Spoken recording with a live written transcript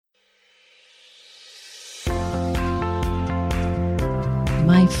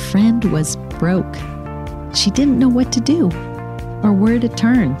My friend was broke. She didn't know what to do or where to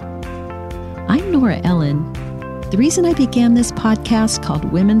turn. I'm Nora Ellen. The reason I began this podcast called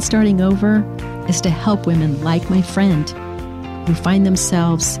Women Starting Over is to help women like my friend who find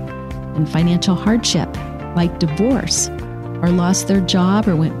themselves in financial hardship, like divorce, or lost their job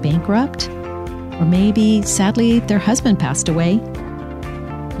or went bankrupt, or maybe, sadly, their husband passed away.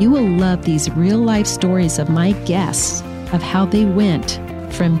 You will love these real-life stories of my guests of how they went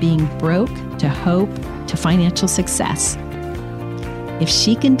from being broke to hope to financial success. If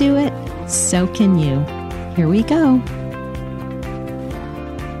she can do it, so can you. Here we go.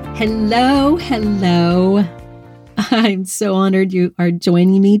 Hello, hello. I'm so honored you are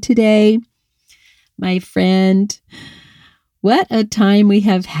joining me today, my friend. What a time we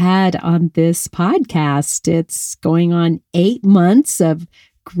have had on this podcast. It's going on 8 months of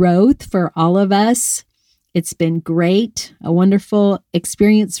growth for all of us. It's been great, a wonderful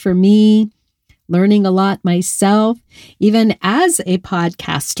experience for me, learning a lot myself. Even as a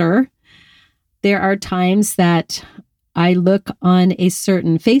podcaster, there are times that I look on a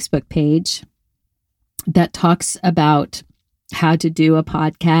certain Facebook page that talks about how to do a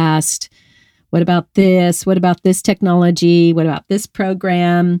podcast. What about this? What about this technology? What about this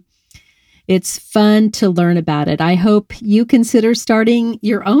program? It's fun to learn about it. I hope you consider starting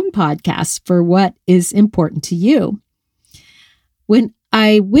your own podcast for what is important to you. When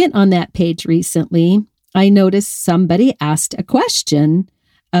I went on that page recently, I noticed somebody asked a question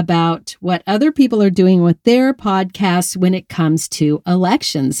about what other people are doing with their podcasts when it comes to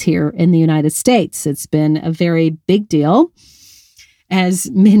elections here in the United States. It's been a very big deal, as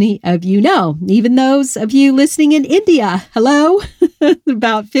many of you know, even those of you listening in India. Hello?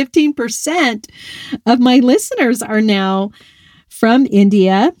 About 15% of my listeners are now from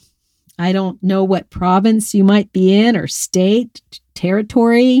India. I don't know what province you might be in or state,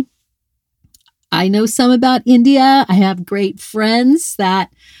 territory. I know some about India. I have great friends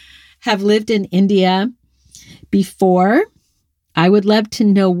that have lived in India before. I would love to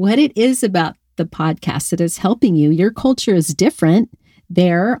know what it is about the podcast that is helping you. Your culture is different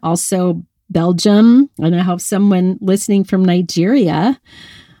there. Also, Belgium. I know I have someone listening from Nigeria,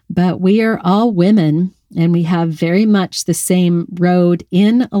 but we are all women and we have very much the same road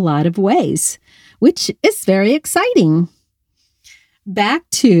in a lot of ways, which is very exciting. Back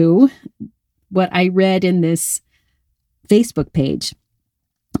to what I read in this Facebook page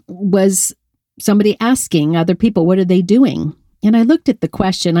was somebody asking other people, what are they doing? And I looked at the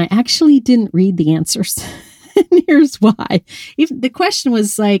question. I actually didn't read the answers. And here's why. Even the question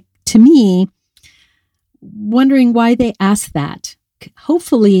was like, to me, wondering why they asked that.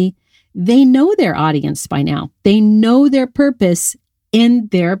 Hopefully, they know their audience by now. They know their purpose in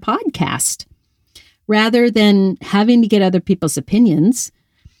their podcast. Rather than having to get other people's opinions,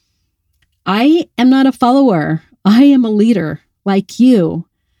 I am not a follower. I am a leader like you.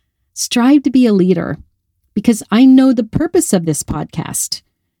 Strive to be a leader because I know the purpose of this podcast.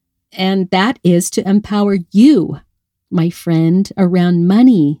 And that is to empower you, my friend, around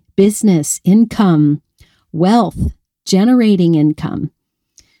money, business, income, wealth, generating income.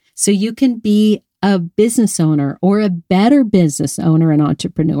 So you can be a business owner or a better business owner and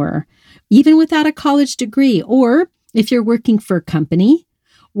entrepreneur, even without a college degree. Or if you're working for a company,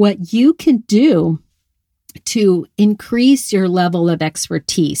 what you can do to increase your level of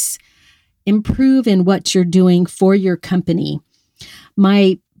expertise, improve in what you're doing for your company.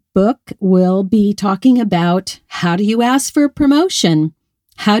 My book will be talking about how do you ask for a promotion?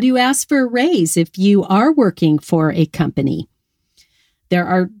 How do you ask for a raise if you are working for a company? There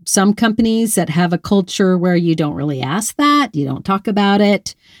are some companies that have a culture where you don't really ask that. You don't talk about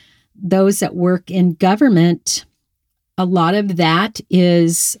it. Those that work in government, a lot of that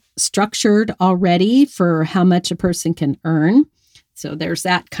is structured already for how much a person can earn. So there's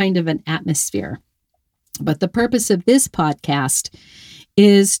that kind of an atmosphere. But the purpose of this podcast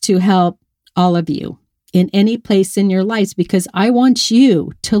is to help all of you in any place in your lives, because I want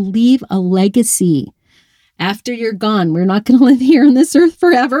you to leave a legacy after you're gone. We're not going to live here on this earth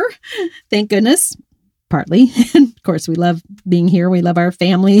forever. Thank goodness. Partly. And of course, we love being here. We love our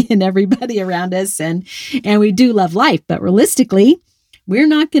family and everybody around us. And we do love life. But realistically, we're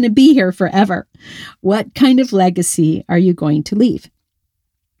not going to be here forever. What kind of legacy are you going to leave?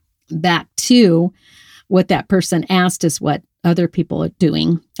 Back to what that person asked is what other people are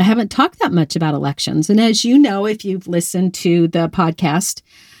doing. I haven't talked that much about elections. And as you know, if you've listened to the podcast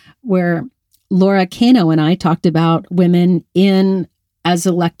where Laura Cano and I talked about women as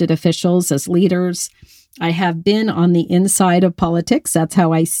elected officials, as leaders, I have been on the inside of politics. That's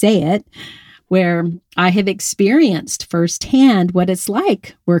how I say it. where I have experienced firsthand what it's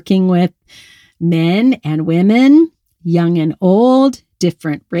like working with men and women, young and old,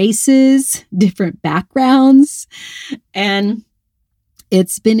 different races, different backgrounds. And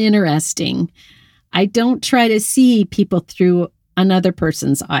it's been interesting. I don't try to see people through another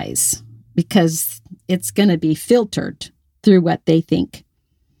person's eyes because it's going to be filtered through what they think.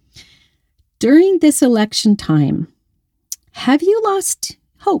 During this election time, have you lost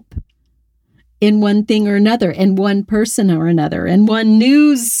hope in one thing or another, in one person or another, in one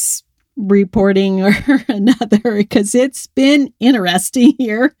news reporting or another? Because it's been interesting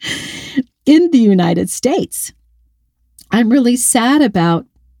here in the United States. I'm really sad about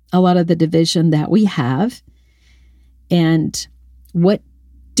a lot of the division that we have. And what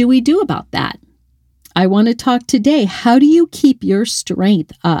do we do about that? I want to talk today. How do you keep your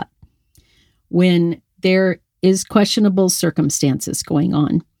strength up when there is questionable circumstances going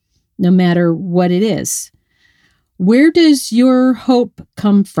on, no matter what it is? Where does your hope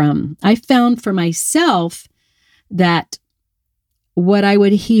come from? I found for myself that what I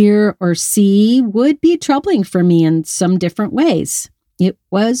would hear or see would be troubling for me in some different ways. It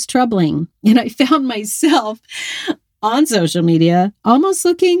was troubling. And I found myself on social media almost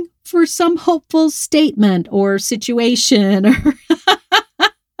looking for some hopeful statement or situation or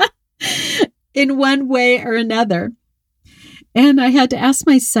in one way or another. And I had to ask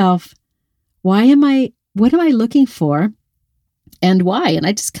myself, what am I looking for and why? And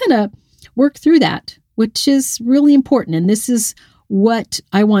I just kind of worked through that, which is really important. And this is what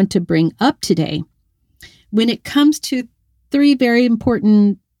I want to bring up today. When it comes to three very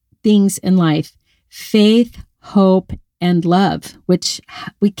important things in life: faith, hope, and love, which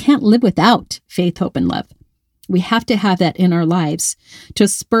we can't live without faith, hope, and love. We have to have that in our lives to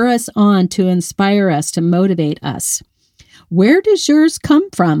spur us on, to inspire us, to motivate us. Where does yours come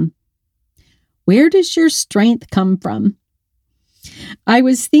from? Where does your strength come from? I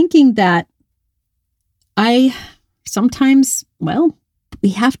was thinking that we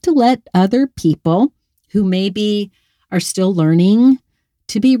have to let other people who maybe are still learning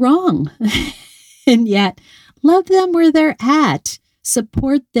to be wrong and yet love them where they're at,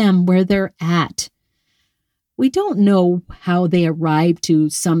 support them where they're at. We don't know how they arrive to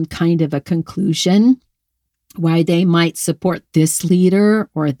some kind of a conclusion, why they might support this leader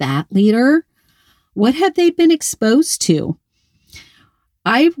or that leader. What have they been exposed to?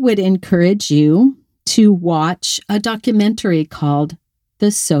 I would encourage you to watch a documentary called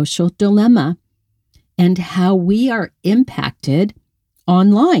The Social Dilemma and how we are impacted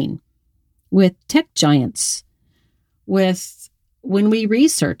online with tech giants, with when we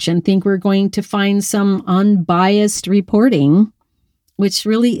research and think we're going to find some unbiased reporting, which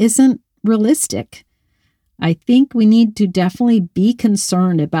really isn't realistic. I think we need to definitely be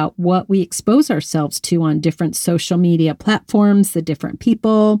concerned about what we expose ourselves to on different social media platforms, the different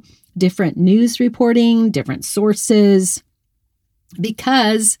people, different news reporting, different sources,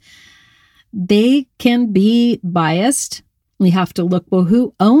 because they can be biased. We have to look, well,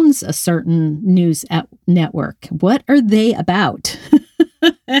 who owns a certain news network? What are they about?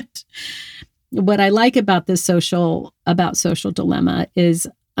 What I like about this social dilemma is,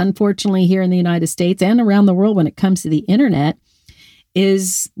 unfortunately, here in the United States and around the world when it comes to the internet,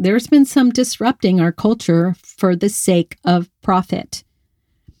 is there's been some disrupting our culture for the sake of profit.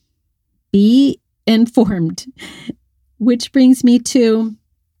 Be informed, which brings me to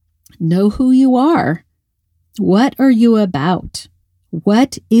know who you are. What are you about?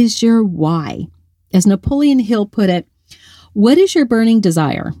 What is your why? As Napoleon Hill put it, what is your burning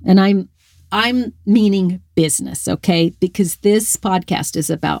desire? And I'm meaning business, okay? Because this podcast is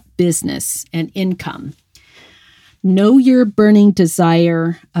about business and income. Know your burning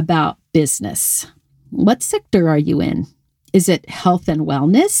desire about business. What sector are you in? Is it health and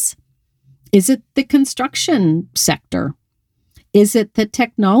wellness? Is it the construction sector? Is it the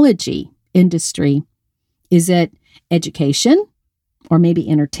technology industry? Is it education or maybe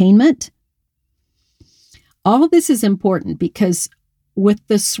entertainment? All of this is important because with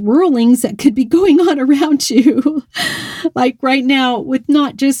the swirlings that could be going on around you, like right now with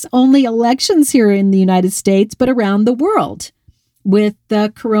not just only elections here in the United States, but around the world with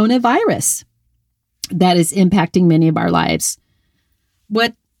the coronavirus that is impacting many of our lives.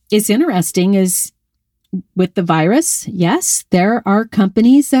 What is interesting is with the virus, yes, there are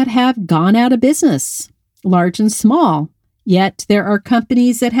companies that have gone out of business, large and small. Yet there are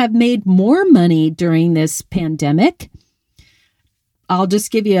companies that have made more money during this pandemic. I'll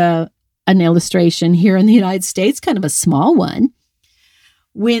just give you an illustration here in the United States, kind of a small one.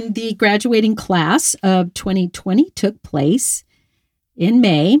 When the graduating class of 2020 took place in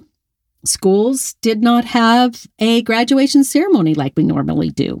May, Schools did not have a graduation ceremony like we normally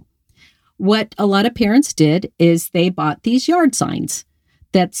do. What a lot of parents did is they bought these yard signs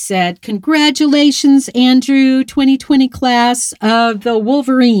that said, "Congratulations, Andrew, 2020 class of the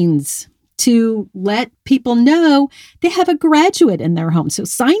Wolverines," to let people know they have a graduate in their home. So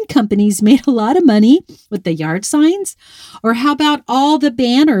sign companies made a lot of money with the yard signs. Or how about all the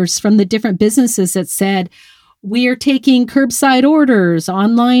banners from the different businesses that said, "We are taking curbside orders,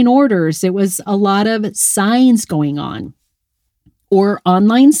 online orders." It was a lot of signs going on. Or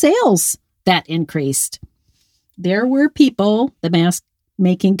online sales that increased. There were people, the mask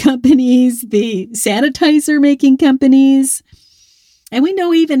making companies, the sanitizer making companies. And we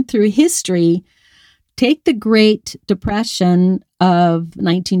know even through history, take the Great Depression of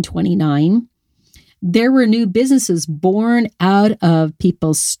 1929, there were new businesses born out of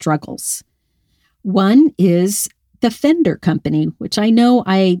people's struggles. One is the Fender Company, which I know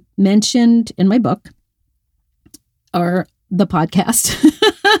I mentioned in my book or the podcast,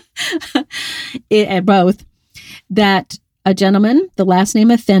 both, that a gentleman, the last name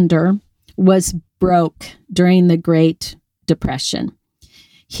of Fender, was broke during the Great Depression.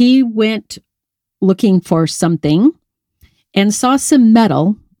 He went looking for something and saw some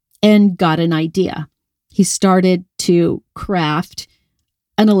metal and got an idea. He started to craft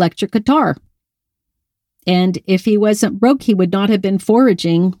an electric guitar. And if he wasn't broke, he would not have been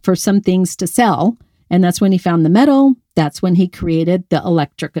foraging for some things to sell. And that's when he found the metal. That's when he created the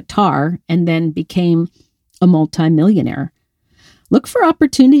electric guitar and then became a multimillionaire. Look for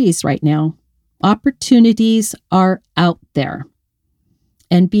opportunities right now. Opportunities are out there.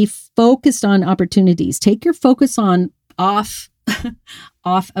 And be focused on opportunities. Take your focus on off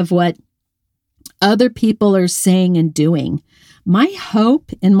of what other people are saying and doing. My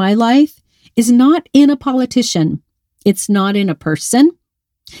hope in my life is not in a politician. It's not in a person.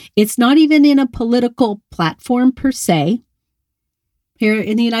 It's not even in a political platform per se. Here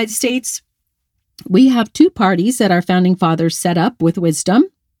in the United States, we have two parties that our founding fathers set up with wisdom,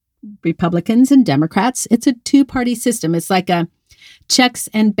 Republicans and Democrats. It's a two-party system. It's like a checks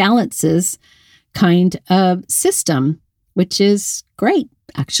and balances kind of system, which is great,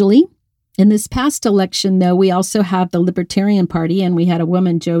 actually. In this past election, though, we also have the Libertarian Party, and we had a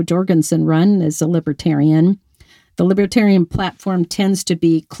woman, Jo Jorgensen, run as a Libertarian. The Libertarian platform tends to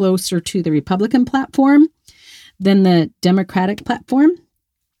be closer to the Republican platform than the Democratic platform.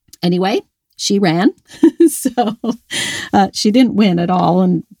 Anyway, she ran, so she didn't win at all.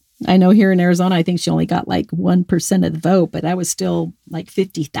 And I know here in Arizona, I think she only got like 1% of the vote, but that was still like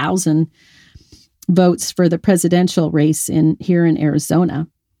 50,000 votes for the presidential race here in Arizona.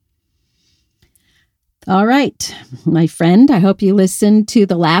 All right, my friend, I hope you listened to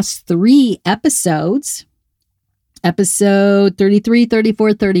the last 3 episodes. Episode 33,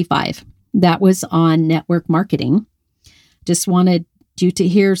 34, 35. That was on network marketing. Just wanted you to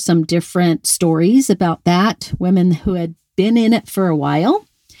hear some different stories about that, women who had been in it for a while.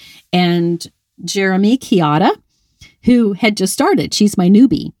 And Jeremy Chiata, who had just started. She's my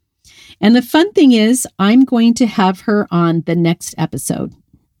newbie. And the fun thing is, I'm going to have her on the next episode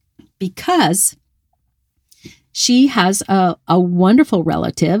because she has a wonderful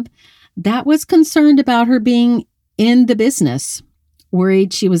relative that was concerned about her being in the business,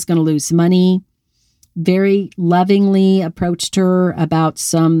 worried she was going to lose money, very lovingly approached her about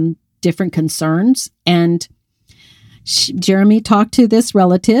some different concerns. And Jeremy talked to this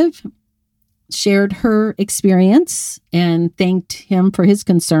relative, shared her experience, and thanked him for his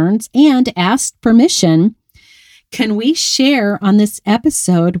concerns and asked permission. Can we share on this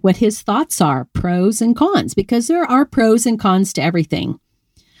episode what his thoughts are, pros and cons? Because there are pros and cons to everything.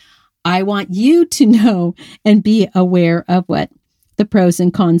 I want you to know and be aware of what the pros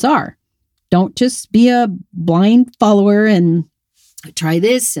and cons are. Don't just be a blind follower and try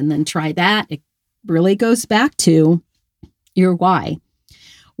this and then try that. It really goes back to your why.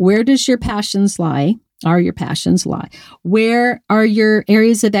 Where does your passions lie? Are your passions lie? Where are your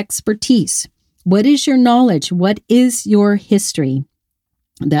areas of expertise? What is your knowledge? What is your history?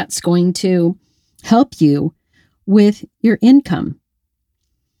 That's going to help you with your income.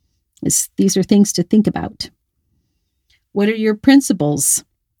 These are things to think about. What are your principles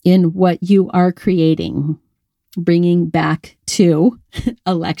in what you are creating? Bringing back to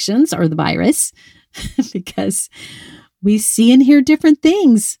elections or the virus, because we see and hear different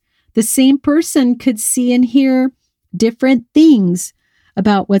things. The same person could see and hear different things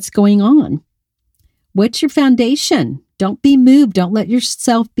about what's going on. What's your foundation? Don't be moved. Don't let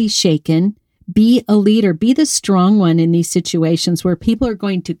yourself be shaken. Be a leader. Be the strong one in these situations where people are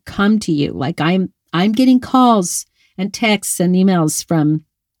going to come to you. Like I'm getting calls and texts and emails from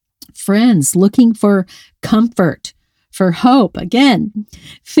friends looking for comfort, for hope. Again,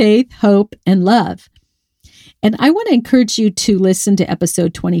 faith, hope, and love. And I want to encourage you to listen to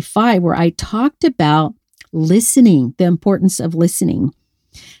episode 25, where I talked about listening, the importance of listening.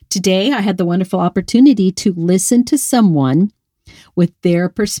 Today, I had the wonderful opportunity to listen to someone with their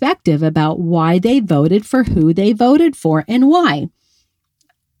perspective about why they voted for who they voted for and why.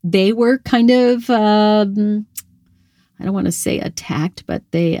 They were kind of, I don't want to say attacked, but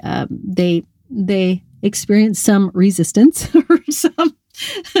they experienced some resistance or some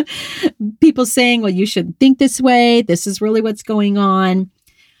people saying, well, you shouldn't think this way. This is really what's going on.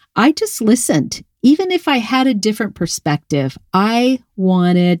 I just listened. Even if I had a different perspective, I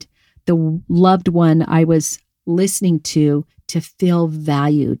wanted the loved one I was listening to feel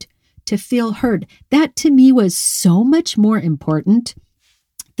valued, to feel heard. That to me was so much more important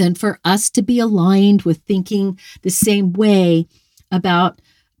than for us to be aligned with thinking the same way about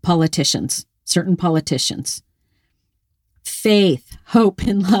politicians, certain politicians. Faith, hope,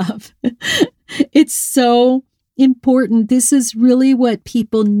 and love. It's so important. This is really what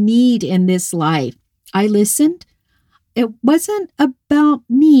people need in this life. I listened. It wasn't about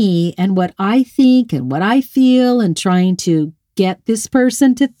me and what I think and what I feel and trying to get this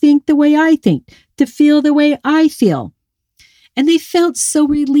person to think the way I think, to feel the way I feel. And they felt so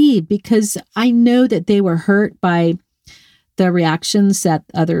relieved because I know that they were hurt by the reactions that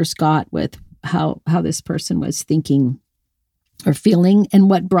others got with how this person was thinking or feeling and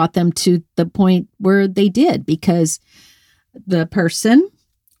what brought them to the point where they did, because the person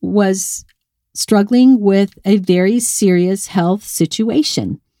was struggling with a very serious health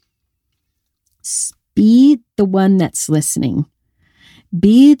situation. Be the one that's listening.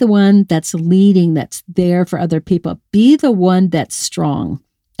 Be the one that's leading, that's there for other people. Be the one that's strong.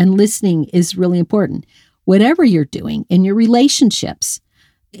 And listening is really important. Whatever you're doing in your relationships,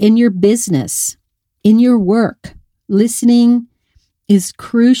 in your business, in your work, listening is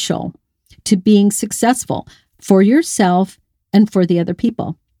crucial to being successful for yourself and for the other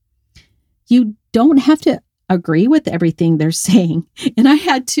people. You don't have to agree with everything they're saying. And I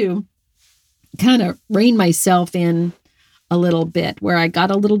had to kind of rein myself in a little bit, where I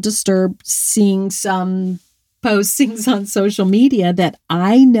got a little disturbed seeing some postings on social media that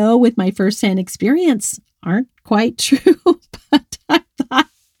I know with my firsthand experience aren't quite true. But I thought,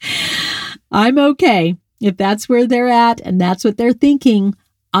 I'm okay. If that's where they're at and that's what they're thinking,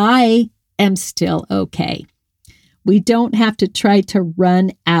 I am still okay. We don't have to try to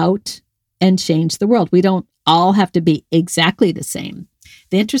run out and change the world. We don't all have to be exactly the same.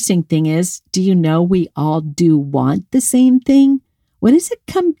 The interesting thing is, do you know we all do want the same thing? What does it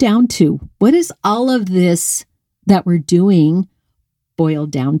come down to? What is all of this that we're doing boil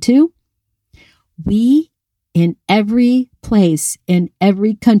down to? We, in every place, in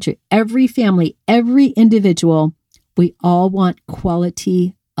every country, every family, every individual, we all want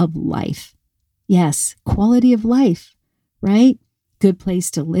quality of life. Yes, quality of life, right? Good place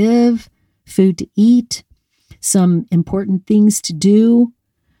to live, food to eat, some important things to do.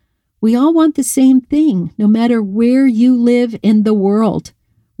 We all want the same thing, no matter where you live in the world,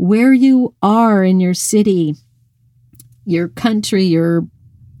 where you are in your city, your country, your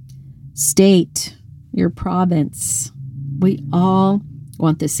state, your province. We all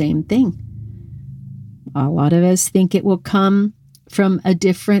want the same thing. A lot of us think it will come from a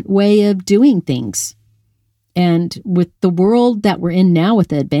different way of doing things. And with the world that we're in now, with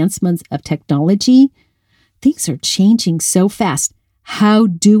the advancements of technology, things are changing so fast. How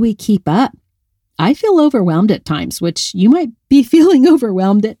do we keep up? I feel overwhelmed at times, which you might be feeling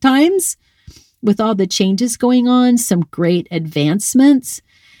overwhelmed at times with all the changes going on, some great advancements,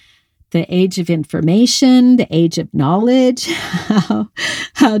 the age of information, the age of knowledge.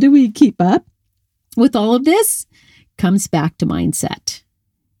 How do we keep up with all of this? Comes back to mindset.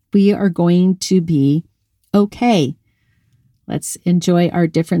 We are going to be okay. Let's enjoy our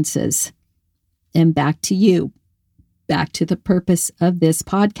differences. And back to you. Back to the purpose of this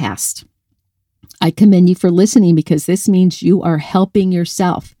podcast. I commend you for listening, because this means you are helping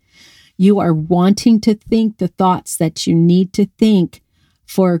yourself. You are wanting to think the thoughts that you need to think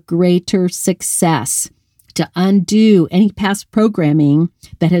for greater success, to undo any past programming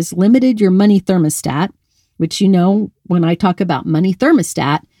that has limited your money thermostat, which, you know, when I talk about money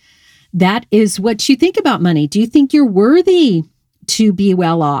thermostat, that is what you think about money. Do you think you're worthy to be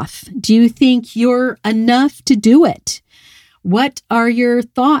well off? Do you think you're enough to do it? What are your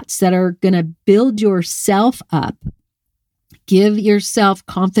thoughts that are going to build yourself up? Give yourself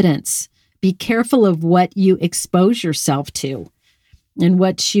confidence. Be careful of what you expose yourself to and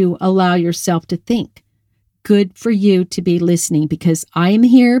what you allow yourself to think. good for you to be listening because I am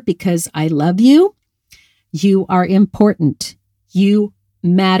here because I love you. You are important. You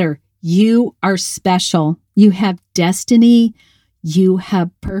matter. You are special. You have destiny. You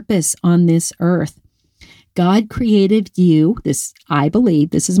have purpose on this earth. God created you. I believe,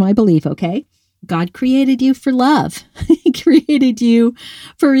 this is my belief, okay? God created you for love. He created you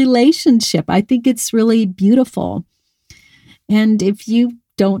for relationship. I think it's really beautiful. And if you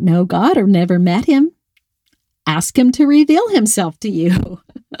don't know God or never met him, ask him to reveal himself to you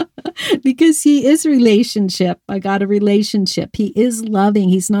because he is relationship. I got a relationship. He is loving.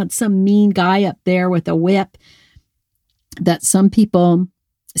 He's not some mean guy up there with a whip that some people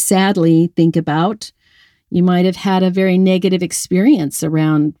sadly think about. You might have had a very negative experience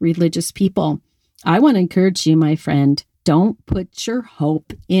around religious people. I want to encourage you, my friend, don't put your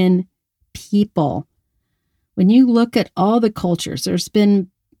hope in people. When you look at all the cultures, there's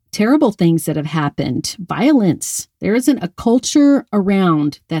been terrible things that have happened, violence. There isn't a culture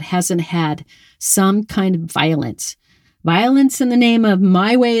around that hasn't had some kind of violence. Violence in the name of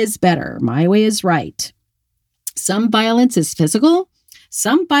my way is better, my way is right. Some violence is physical,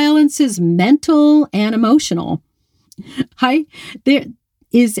 some violence is mental and emotional. There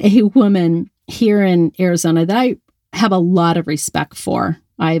is a woman here in Arizona that I have a lot of respect for.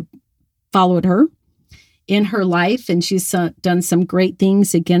 I followed her in her life, and she's done some great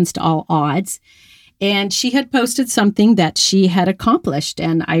things against all odds. And she had posted something that she had accomplished,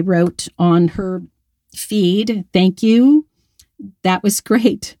 and I wrote on her feed, "Thank you. That was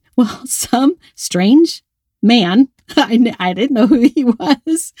great." Well, some strange man, I didn't know who he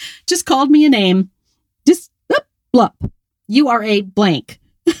was, just called me a name. Just blup. You are a blank.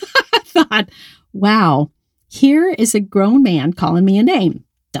 I thought, wow, here is a grown man calling me a name.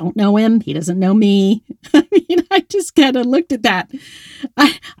 Don't know him. He doesn't know me. I mean, I just kind of looked at that.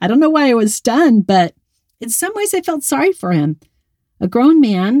 I don't know why I was stunned, but in some ways I felt sorry for him. A grown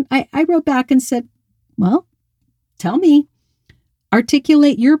man. I wrote back and said, well, tell me,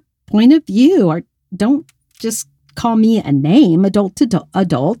 articulate your point of view, or don't just call me a name, adult to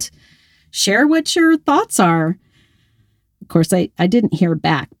adult. Share what your thoughts are. Of course, I didn't hear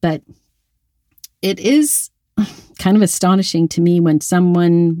back, but it is kind of astonishing to me when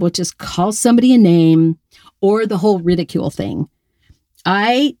someone will just call somebody a name, or the whole ridicule thing.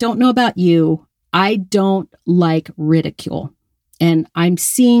 I don't know about you. I don't like ridicule. And I'm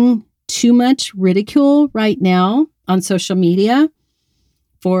seeing too much ridicule right now on social media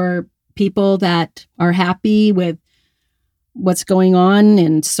for people that are happy with what's going on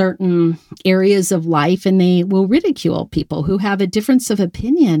in certain areas of life, and they will ridicule people who have a difference of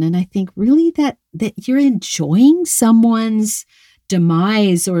opinion. And I think really that you're enjoying someone's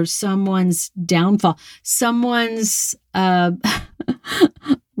demise or someone's downfall, someone's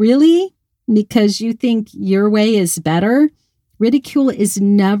really, because you think your way is better. Ridicule is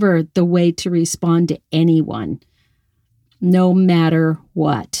never the way to respond to anyone, no matter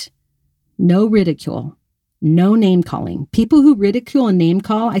what. No ridicule. No name calling. People who ridicule and name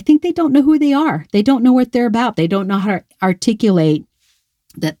call, I think they don't know who they are. They don't know what they're about. They don't know how to articulate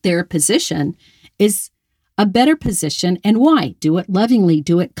that their position is a better position and why. Do it lovingly.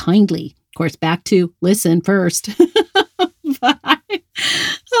 Do it kindly. Of course, back to listen first.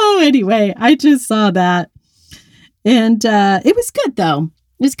 Anyway, I just saw that. And it was good, though.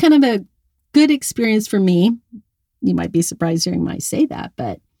 It was kind of a good experience for me. You might be surprised hearing me say that,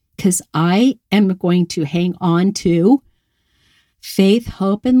 but because I am going to hang on to faith,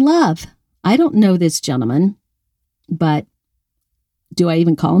 hope, and love. I don't know this gentleman, but do I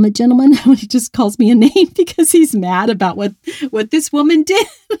even call him a gentleman when he just calls me a name because he's mad about what this woman did?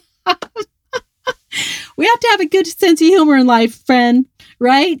 We have to have a good sense of humor in life, friend,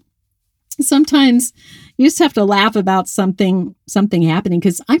 right? Sometimes you just have to laugh about something happening,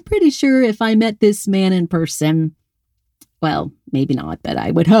 because I'm pretty sure if I met this man in person, well, maybe not, but I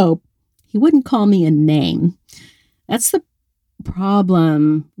would hope he wouldn't call me a name. That's the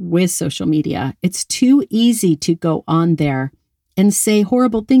problem with social media. It's too easy to go on there and say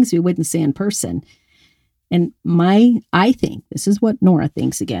horrible things we wouldn't say in person. And I think, this is what Nora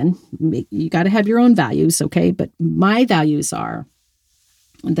thinks again, you got to have your own values, okay? But my values are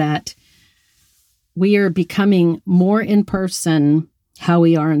that we are becoming more in person how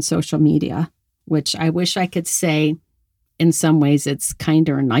we are on social media, which I wish I could say in some ways it's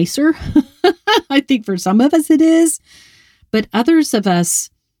kinder and nicer. I think for some of us it is. But others of us,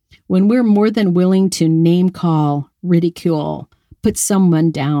 when we're more than willing to name call, ridicule, put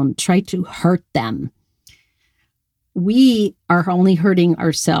someone down, try to hurt them, we are only hurting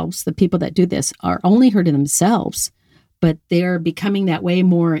ourselves. The people that do this are only hurting themselves, but they're becoming that way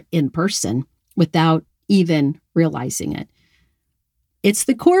more in person without even realizing it. It's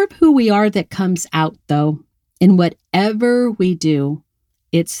the core of who we are that comes out, though. In whatever we do,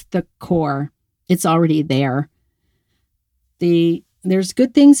 it's the core. It's already there. There's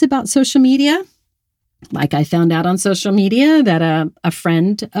good things about social media. Like I found out on social media that a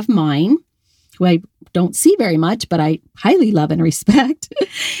friend of mine, who I don't see very much, but I highly love and respect,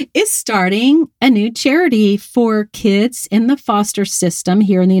 is starting a new charity for kids in the foster system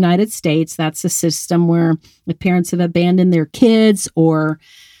here in the United States. That's a system where the parents have abandoned their kids or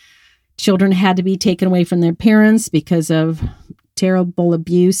children had to be taken away from their parents because of terrible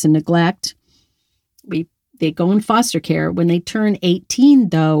abuse and neglect. They go in foster care. When they turn 18,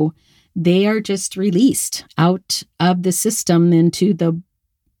 though, they are just released out of the system into the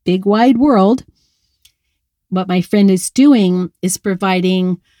big wide world. What my friend is doing is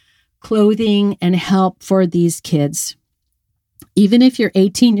providing clothing and help for these kids. Even if you're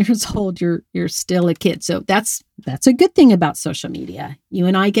 18 years old, you're still a kid. So that's a good thing about social media. You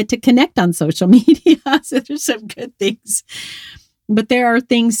and I get to connect on social media. So there's some good things. But there are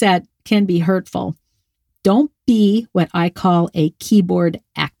things that can be hurtful. Don't be what I call a keyboard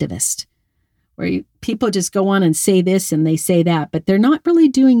activist, where people just go on and say this and they say that, but they're not really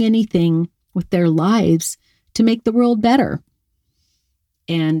doing anything with their lives to make the world better.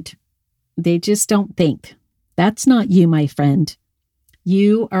 And they just don't think. That's not you, my friend.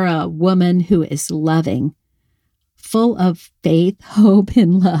 You are a woman who is loving, full of faith, hope,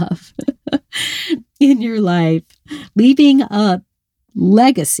 and love in your life, leaving a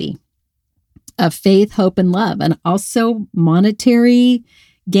legacy of faith, hope, and love, and also monetary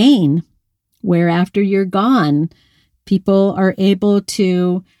gain, where after you're gone, people are able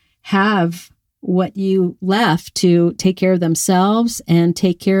to have what you left to take care of themselves and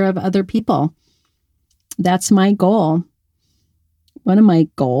take care of other people. That's my goal. One of my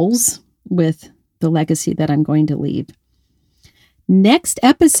goals with the legacy that I'm going to leave. Next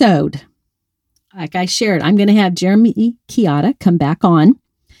episode, like I shared, I'm going to have Jeremy Chiata come back on.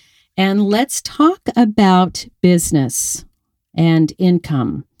 And let's talk about business and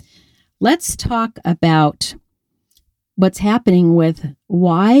income. Let's talk about what's happening with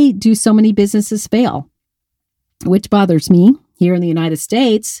why do so many businesses fail, which bothers me here in the United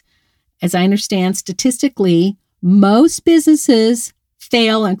States. As I understand, statistically, most businesses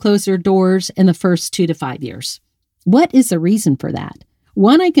fail and close their doors in the first 2 to 5 years. What is the reason for that?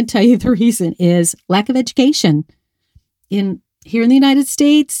 One, I can tell you the reason is lack of education. Here in the United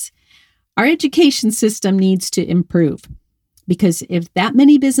States, our education system needs to improve, because if that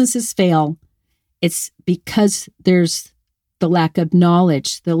many businesses fail, it's because there's the lack of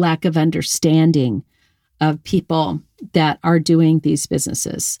knowledge, the lack of understanding of people that are doing these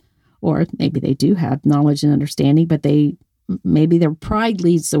businesses. Or maybe they do have knowledge and understanding, but maybe their pride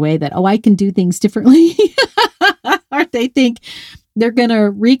leads the way that, I can do things differently. Or they think they're going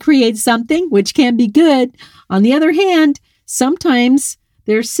to recreate something, which can be good. On the other hand, sometimes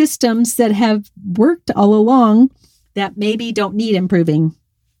there's systems that have worked all along that maybe don't need improving.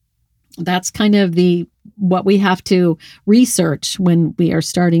 That's kind of what we have to research when we are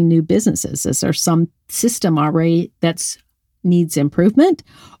starting new businesses. Is there some system already that needs improvement,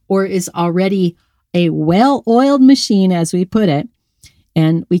 or is already a well-oiled machine, as we put it,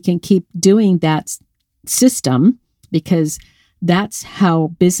 and we can keep doing that system because that's how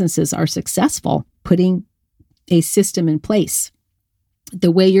businesses are successful, putting a system in place.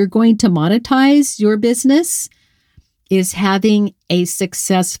 The way you're going to monetize your business is having a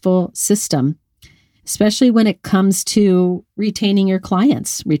successful system, especially when it comes to retaining your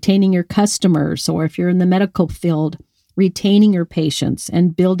clients, retaining your customers, or if you're in the medical field, retaining your patients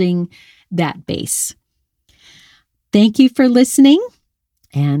and building that base. Thank you for listening,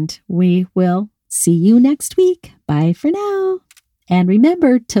 and we will see you next week. Bye for now. And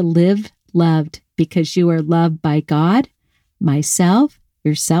remember to live loved, because you are loved by God, myself,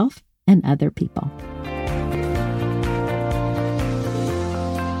 yourself, and other people.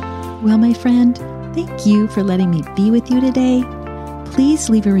 Well, my friend, thank you for letting me be with you today. Please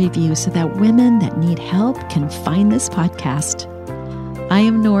leave a review so that women that need help can find this podcast. I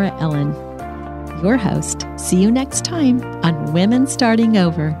am Nora Ellen, your host. See you next time on Women Starting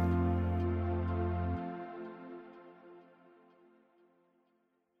Over.